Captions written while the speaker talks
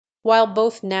While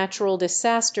both natural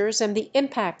disasters and the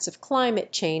impacts of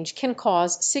climate change can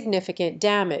cause significant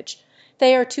damage,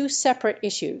 they are two separate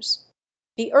issues.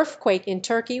 The earthquake in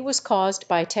Turkey was caused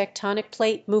by tectonic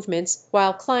plate movements,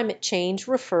 while climate change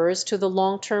refers to the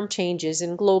long-term changes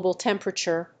in global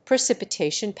temperature,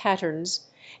 precipitation patterns,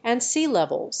 and sea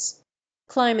levels.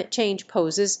 Climate change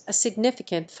poses a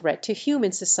significant threat to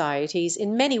human societies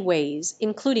in many ways,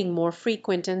 including more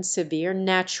frequent and severe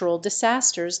natural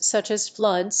disasters such as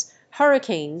floods,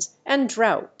 hurricanes, and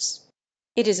droughts.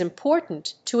 It is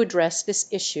important to address this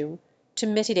issue to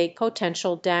mitigate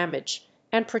potential damage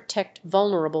and protect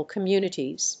vulnerable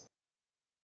communities.